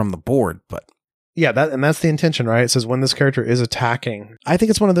opponents from the board, but yeah, that's the intention, right? It says when this character is attacking. I think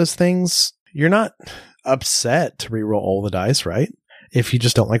it's one of those things you're not upset to reroll all the dice, right? if you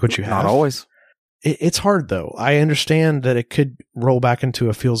just don't like what you have. Not always. It's hard, though. I understand that it could roll back into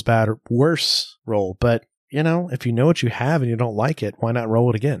a feels bad or worse roll, but, if you know what you have and you don't like it, why not roll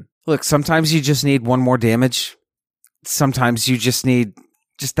it again? Look, sometimes you just need one more damage. Sometimes you just need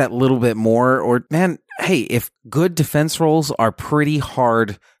just that little bit more. Or, man, hey, if good defense rolls are pretty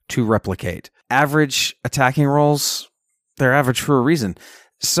hard to replicate. Average attacking rolls, they're average for a reason.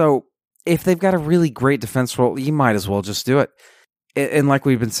 So if they've got a really great defense roll, you might as well just do it. And like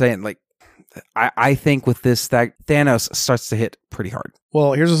we've been saying, like, I think with this, that Thanos starts to hit pretty hard.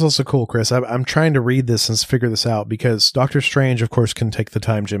 Well, here's what's also cool, Chris. I'm trying to read this and figure this out because Doctor Strange, of course, can take the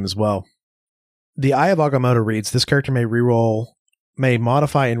time gem as well. The Eye of Agamotto reads, this character may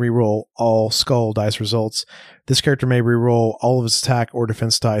modify and reroll all skull dice results. This character may reroll all of his attack or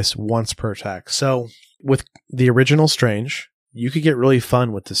defense dice once per attack. So with the original Strange, you could get really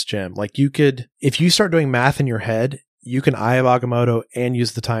fun with this gem. Like you could, if you start doing math in your head, you can Eye of Agamotto and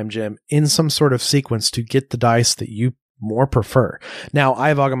use the time gem in some sort of sequence to get the dice that you more prefer. Now,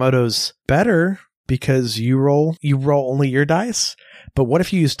 Eye of Agamotto's better because you roll only your dice. But what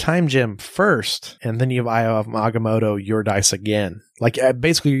if you use time gem first and then you have Eye of Agamotto your dice again? Like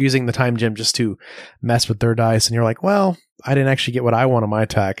basically you're using the time gem just to mess with their dice and you're like, well, I didn't actually get what I want on my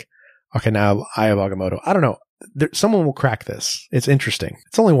attack. Okay, now Eye of Agamotto. I don't know. Someone will crack this. It's interesting.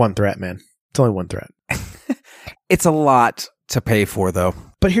 It's only one threat, man. It's only one threat. It's a lot to pay for, though.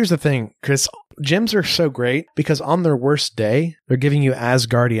 But here's the thing, Chris. Gems are so great because on their worst day, they're giving you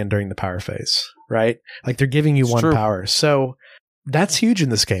Asgardian during the power phase, right? Like they're giving you one power. So that's huge in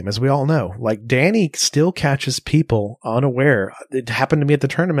this game, as we all know. Like Danny still catches people unaware. It happened to me at the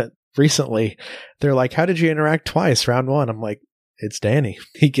tournament recently. They're like, how did you interact twice round one? I'm like, it's Danny.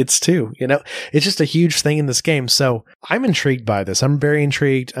 He gets two. It's just a huge thing in this game. So I'm intrigued by this. I'm very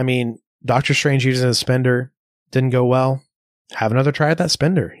intrigued. I mean, Doctor Strange using a spender didn't go well. Have another try at that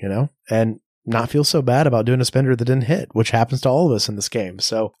spender, and not feel so bad about doing a spender that didn't hit, which happens to all of us in this game.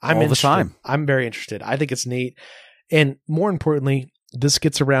 So I'm all interested. The time. I'm very interested. I think it's neat. And more importantly, this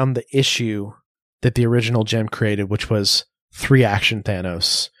gets around the issue that the original gem created, which was 3-action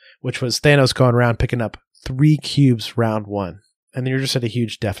Thanos, which was Thanos going around picking up 3 cubes round one. And then you're just at a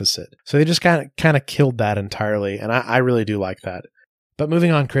huge deficit. So they just kind of killed that entirely. And I really do like that. But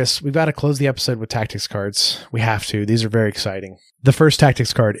moving on, Chris, we've got to close the episode with tactics cards. We have to. These are very exciting. The first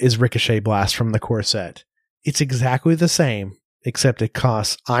tactics card is Ricochet Blast from the core set. It's exactly the same, except it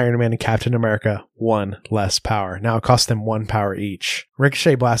costs Iron Man and Captain America 1 less power. Now it costs them 1 power each.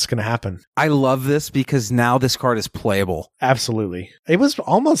 Ricochet Blast is going to happen. I love this because now this card is playable. Absolutely. It was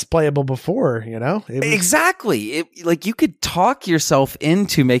almost playable before, Exactly. Like you could talk yourself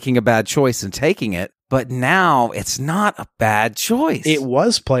into making a bad choice and taking it. But now it's not a bad choice. It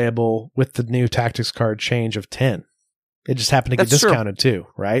was playable with the new tactics card change of 10. It just happened to get discounted too,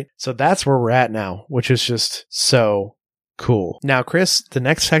 right? So that's where we're at now, which is just so cool. Now, Chris, the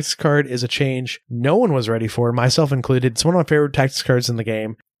next tactics card is a change no one was ready for, myself included. It's one of my favorite tactics cards in the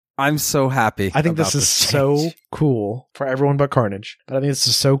game. I'm so happy. I think this is so cool for everyone but Carnage. But I think this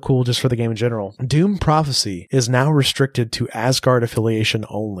is so cool just for the game in general. Doom Prophecy is now restricted to Asgard affiliation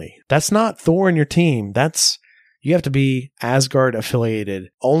only. That's not Thor in your team. You have to be Asgard affiliated.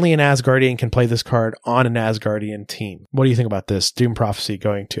 Only an Asgardian can play this card on an Asgardian team. What do you think about this? Doom Prophecy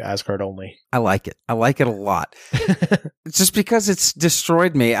going to Asgard only. I like it. I like it a lot. Just because it's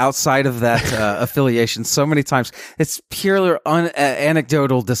destroyed me outside of that affiliation so many times. It's purely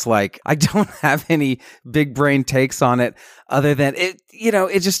anecdotal dislike. I don't have any big brain takes on it other than it,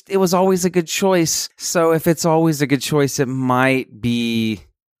 it was always a good choice. So if it's always a good choice, it might be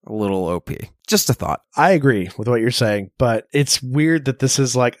a little OP. Just a thought. I agree with what you're saying, but it's weird that this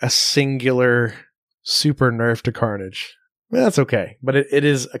is like a singular super nerf to Carnage. Well, that's okay, but it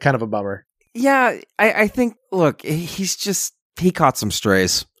is a kind of a bummer. Yeah, I think, look, he caught some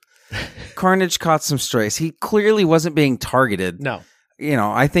strays. Carnage caught some strays. He clearly wasn't being targeted. No.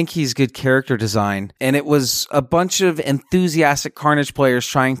 I think he's good character design. And it was a bunch of enthusiastic Carnage players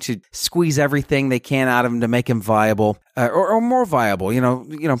trying to squeeze everything they can out of him to make him viable, or more viable,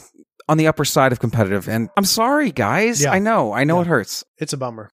 on the upper side of competitive. And I'm sorry, guys. Yeah. I know it hurts. It's a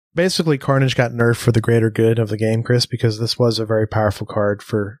bummer. Basically, Carnage got nerfed for the greater good of the game, Chris, because this was a very powerful card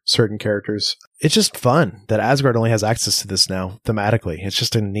for certain characters. It's just fun that Asgard only has access to this now, thematically. It's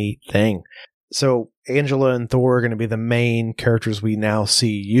just a neat thing. So Angela and Thor are going to be the main characters we now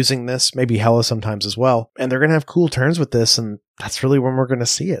see using this, maybe Hela sometimes as well. And they're going to have cool turns with this, and that's really when we're going to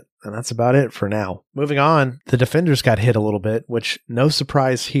see it. And that's about it for now. Moving on, the Defenders got hit a little bit, which no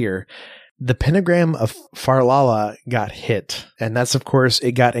surprise here. The Pentagram of Farlala got hit, and that's, of course,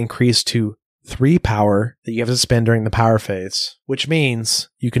 it got increased to 3 power that you have to spend during the power phase, which means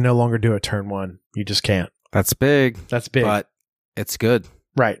you can no longer do it turn 1. You just can't. That's big. That's big. But it's good.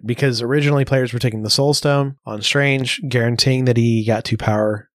 Right, because originally players were taking the Soul Stone on Strange, guaranteeing that he got 2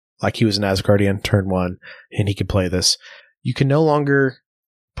 power like he was an Asgardian turn 1, and he could play this. You can no longer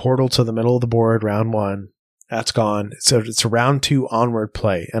portal to the middle of the board round 1. That's gone. So it's a round 2 onward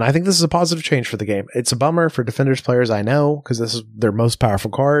play. And I think this is a positive change for the game. It's a bummer for Defenders players, I know, because this is their most powerful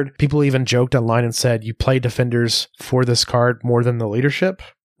card. People even joked online and said, you play Defenders for this card more than the leadership.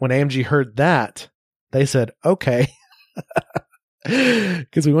 When AMG heard that, they said, okay.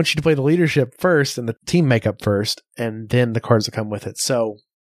 Because we want you to play the leadership first and the team makeup first, and then the cards that come with it. So,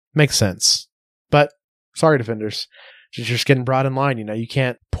 makes sense. But, sorry, Defenders. You're just getting brought in line. You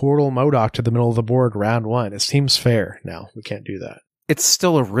can't portal MODOK to the middle of the board round 1. It seems fair now. We can't do that. It's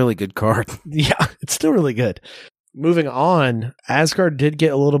still a really good card. Yeah, it's still really good. Moving on, Asgard did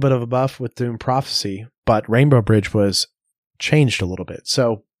get a little bit of a buff with Doom Prophecy, but Rainbow Bridge was changed a little bit.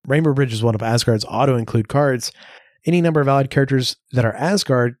 So, Rainbow Bridge is one of Asgard's auto-include cards. Any number of allied characters that are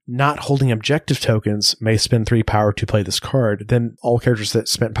Asgard not holding objective tokens may spend 3 power to play this card. Then all characters that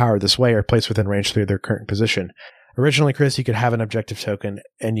spent power this way are placed within range 3 of their current position. Originally, Chris, you could have an objective token,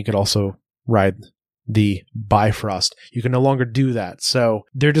 and you could also ride the Bifrost. You can no longer do that. So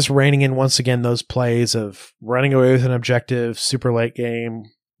they're just reining in, once again, those plays of running away with an objective, super late game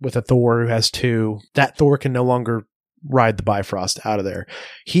with a Thor who has 2. That Thor can no longer ride the Bifrost out of there.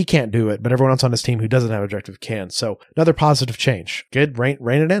 He can't do it, but everyone else on his team who doesn't have objective can. So another positive change. Good, rein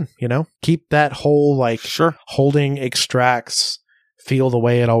it in, Keep that whole, sure, holding extracts feel the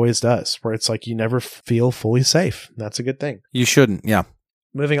way it always does, where it's like you never feel fully safe. That's a good thing. You shouldn't, yeah.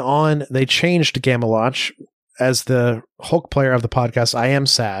 Moving on, they changed Gamma Launch. As the Hulk player of the podcast, I am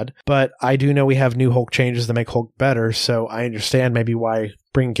sad, but I do know we have new Hulk changes that make Hulk better, so I understand maybe why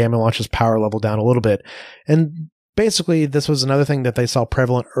bringing Gamma Launch's power level down a little bit. And basically, this was another thing that they saw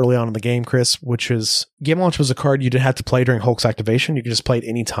prevalent early on in the game, Chris, which is Gamma Launch was a card you didn't have to play during Hulk's activation. You could just play it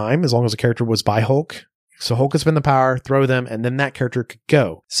any time as long as the character was by Hulk. So Hulk could spend the power, throw them, and then that character could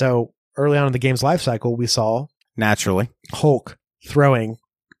go. So early on in the game's life cycle, we saw naturally Hulk throwing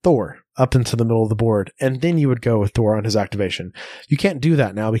Thor up into the middle of the board, and then you would go with Thor on his activation. You can't do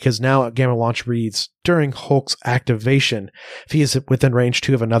that now because now Gamma Launch reads during Hulk's activation, if he is within range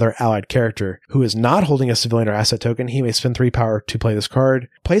 2 of another allied character who is not holding a civilian or asset token, he may spend 3 power to play this card.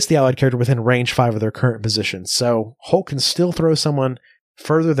 Place the allied character within range 5 of their current position. So Hulk can still throw someone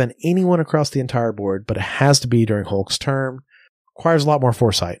further than anyone across the entire board, but it has to be during Hulk's turn. Requires a lot more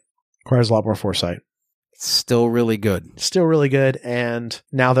foresight. Still really good. And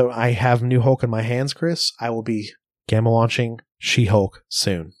now that I have new Hulk in my hands, Chris, I will be Gamma launching She-Hulk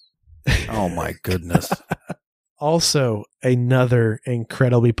soon. Oh my goodness. Also, another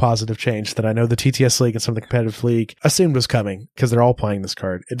incredibly positive change that I know the TTS League and some of the competitive league assumed was coming because they're all playing this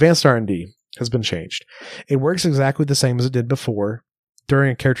card. Advanced R&D has been changed. It works exactly the same as it did before.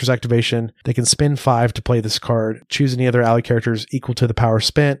 During a character's activation, they can spend 5 to play this card, choose any other ally characters equal to the power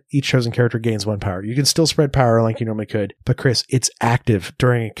spent. Each chosen character gains 1 power. You can still spread power like you normally could, but Chris, it's active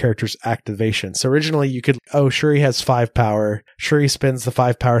during a character's activation. So originally you could, Shuri has 5 power, Shuri spends the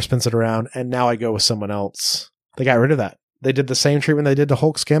 5 power, spins it around, and now I go with someone else. They got rid of that. They did the same treatment they did to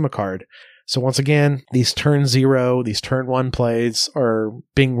Hulk's Gamma card. So once again, these turn 0, these turn 1 plays are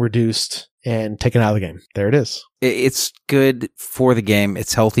being reduced and taken out of the game. There it is. It's good for the game.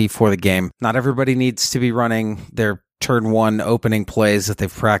 It's healthy for the game. Not everybody needs to be running their turn 1 opening plays that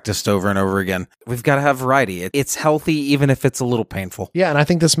they've practiced over and over again. We've got to have variety. It's healthy even if it's a little painful. Yeah, and I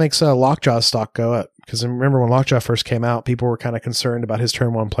think this makes Lockjaw's stock go up. Because remember when Lockjaw first came out, people were kind of concerned about his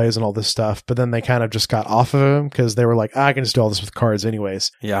turn 1 plays and all this stuff, but then they kind of just got off of him because they were like, I can just do all this with cards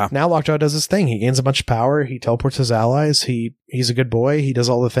anyways. Yeah. Now Lockjaw does his thing. He gains a bunch of power. He teleports his allies. He's a good boy. He does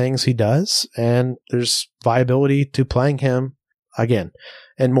all the things he does, and there's viability to playing him again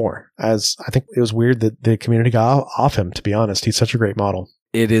and more. As I think it was weird that the community got off him, to be honest. He's such a great model.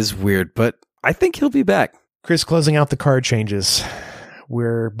 It is weird, but I think he'll be back. Chris, closing out the card changes.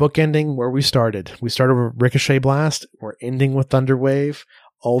 We're bookending where we started. We started with Ricochet Blast. We're ending with Thunder Wave.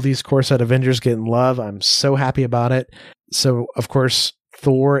 All these core set Avengers getting love. I'm so happy about it. So, of course,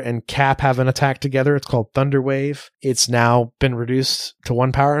 Thor and Cap have an attack together. It's called Thunder Wave. It's now been reduced to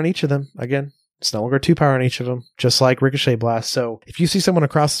 1 power on each of them. Again, it's no longer 2 power on each of them, just like Ricochet Blast. So if you see someone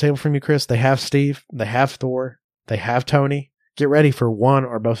across the table from you, Chris, they have Steve, they have Thor, they have Tony. Get ready for one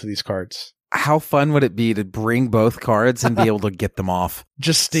or both of these cards. How fun would it be to bring both cards and be able to get them off?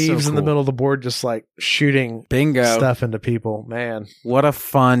 Just Steve's in the middle of the board, just like shooting stuff into people. Man, what a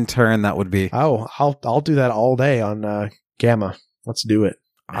fun turn that would be. Oh, I'll do that all day on Gamma. Let's do it.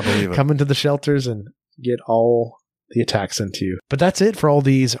 I believe it. Come into the shelters and get all the attacks into you. But that's it for all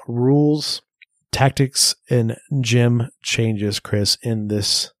these rules, tactics, and gym changes, Chris, in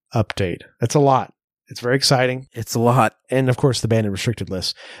this update. That's a lot. It's very exciting. It's a lot. And of course, the banned and restricted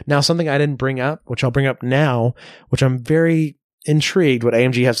list. Now, something I didn't bring up, which I'll bring up now, which I'm very intrigued what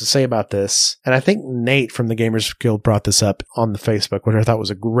AMG has to say about this. And I think Nate from the Gamers Guild brought this up on the Facebook, which I thought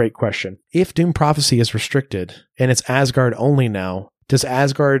was a great question. If Doom Prophecy is restricted and it's Asgard only now, does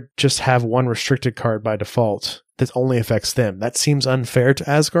Asgard just have one restricted card by default that only affects them? That seems unfair to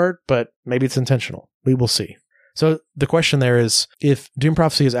Asgard, but maybe it's intentional. We will see. So the question there is, if Doom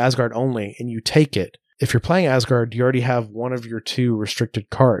Prophecy is Asgard only and you take it, if you're playing Asgard, you already have one of your 2 restricted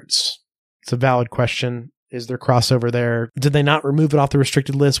cards. It's a valid question. Is there crossover there? Did they not remove it off the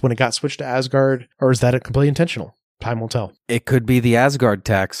restricted list when it got switched to Asgard? Or is that completely intentional? Time will tell. It could be the Asgard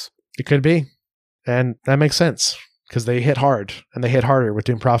tax. It could be. And that makes sense because they hit hard and they hit harder with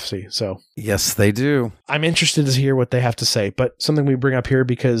Doom Prophecy. So yes, they do. I'm interested to hear what they have to say, but something we bring up here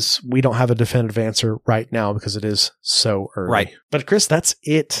because we don't have a definitive answer right now because it is so early. Right. But Chris, that's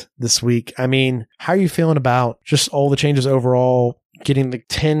it this week. I mean, how are you feeling about just all the changes overall, getting the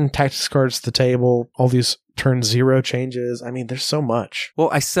 10 tactics cards to the table, all these turn 0 changes? I mean, there's so much. Well,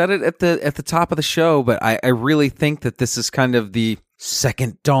 I said it at the top of the show, but I really think that this is kind of the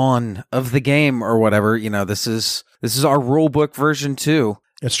second dawn of the game or whatever. You know, this is our rulebook version 2.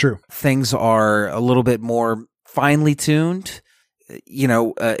 It's true. Things are a little bit more finely tuned. You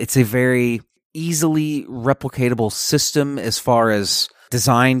know, it's a very easily replicatable system as far as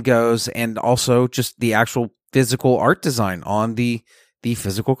design goes, and also just the actual physical art design on the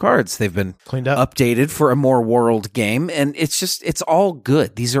physical cards. They've been cleaned up, updated for a more world game, and it's all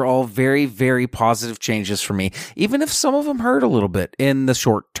good. These are all very, very positive changes for me, even if some of them hurt a little bit in the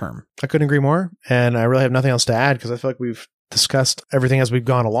short term. I couldn't agree more, and I really have nothing else to add because I feel like we've discussed everything as we've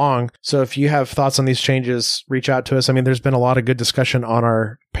gone along. So if you have thoughts on these changes, reach out to us. I mean, there's been a lot of good discussion on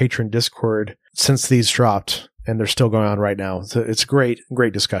our Patreon Discord since these dropped, and they're still going on right now. So it's great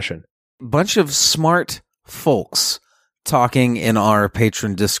discussion. Bunch of smart folks talking in our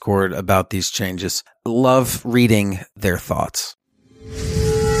Patreon Discord about these changes. Love reading their thoughts.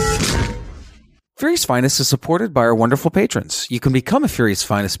 Furious Finest is supported by our wonderful patrons. You can become a Furious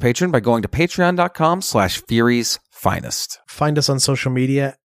Finest patron by going to patreon.com/FuriousFinest. Find us on social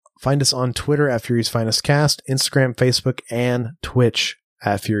media. Find us on Twitter at Furious Finest Cast, Instagram, Facebook, and Twitch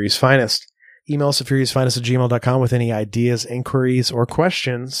at Furious Finest. Email us at furiousfinest@gmail.com with any ideas, inquiries, or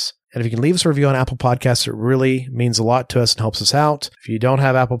questions. And if you can leave us a review on Apple Podcasts, it really means a lot to us and helps us out. If you don't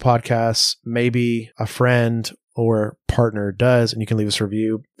have Apple Podcasts, maybe a friend or partner does, and you can leave us a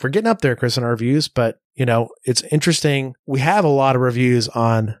review. We're getting up there, Chris, in our reviews, but, you know, it's interesting. We have a lot of reviews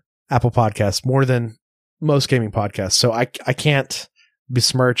on Apple Podcasts, more than most gaming podcasts. So I can't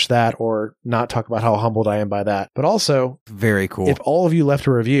besmirch that or not talk about how humbled I am by that. But also, very cool. If all of you left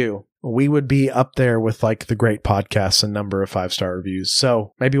a review, we would be up there with like the great podcasts and number of 5-star reviews.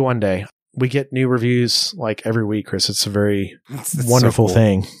 So maybe one day. We get new reviews like every week, Chris. It's a very wonderful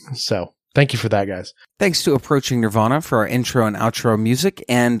thing. So thank you for that, guys. Thanks to Approaching Nirvana for our intro and outro music.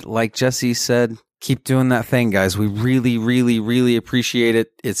 And like Jesse said, keep doing that thing, guys. We really, really, really appreciate it.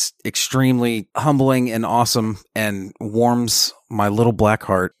 It's extremely humbling and awesome and warms my little black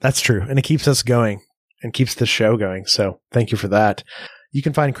heart. That's true. And it keeps us going and keeps the show going. So thank you for that. You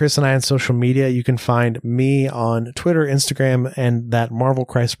can find Chris and I on social media. You can find me on Twitter, Instagram, and that Marvel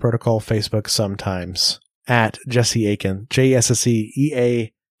Crisis Protocol Facebook sometimes at Jesse Aiken,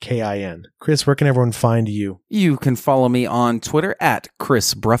 JSSEEAKIN. Chris, where can everyone find you? You can follow me on Twitter at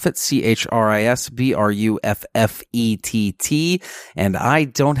Chris Bruffett, ChrisBruffett. And I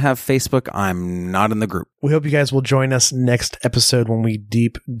don't have Facebook. I'm not in the group. We hope you guys will join us next episode when we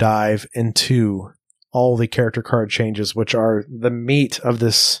deep dive into all the character card changes, which are the meat of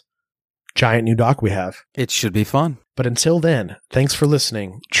this giant new doc we have. It should be fun. But until then, thanks for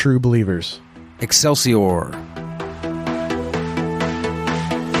listening, true believers. Excelsior.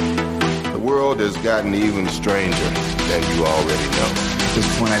 The world has gotten even stranger than you already know. At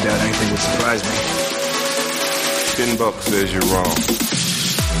this point, I doubt anything would surprise me. $10 says you're wrong.